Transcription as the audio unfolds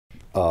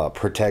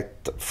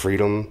protect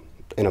freedom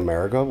in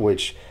America,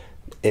 which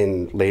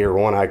later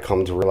on I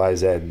come to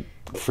realize that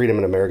freedom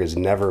in America has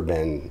never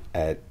been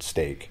at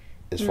stake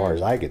as far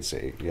as I could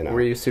see.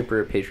 Were you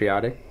super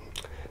patriotic?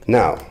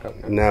 No,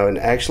 no, and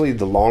actually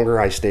the longer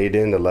I stayed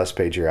in, the less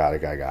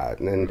patriotic I got.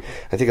 And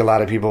I think a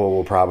lot of people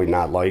will probably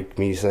not like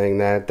me saying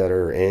that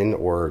are in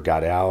or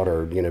got out,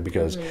 or,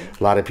 because a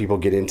lot of people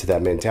get into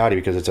that mentality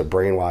because it's a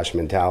brainwashed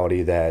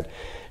mentality that,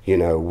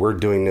 we're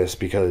doing this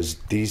because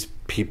these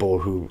people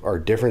who are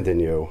different than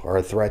you are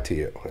a threat to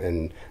you.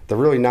 And they're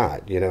really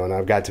not, and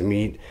I've got to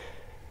meet,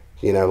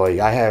 like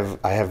I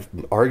have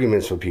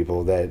arguments with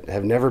people that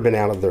have never been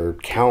out of their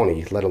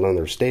county, let alone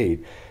their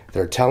state.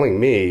 They're telling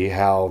me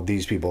how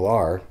these people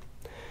are,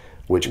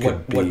 which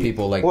could be... What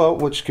people, like... Well,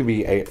 which could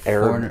be a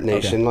Arab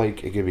nation,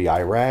 like it could be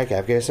Iraq,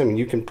 Afghanistan. I mean,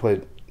 you can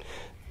put...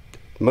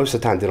 Most of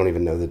the time, they don't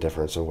even know the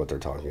difference of what they're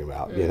talking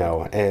about,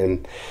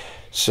 And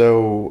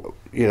so,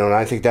 and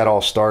I think that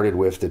all started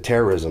with the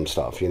terrorism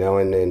stuff,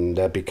 and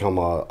that become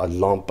a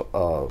lump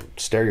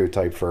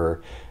stereotype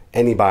for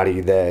anybody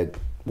that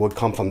would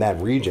come from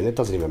that region. It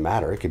doesn't even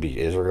matter. It could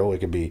be Israel. It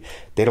could be...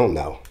 They don't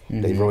know.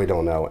 They really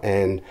don't know.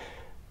 And...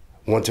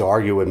 want to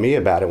argue with me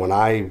about it when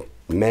I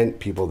met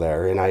people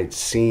there and I'd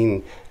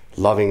seen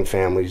loving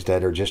families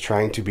that are just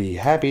trying to be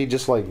happy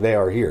just like they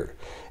are here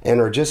and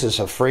are just as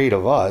afraid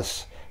of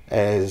us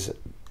as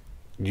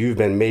you've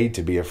been made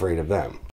to be afraid of them.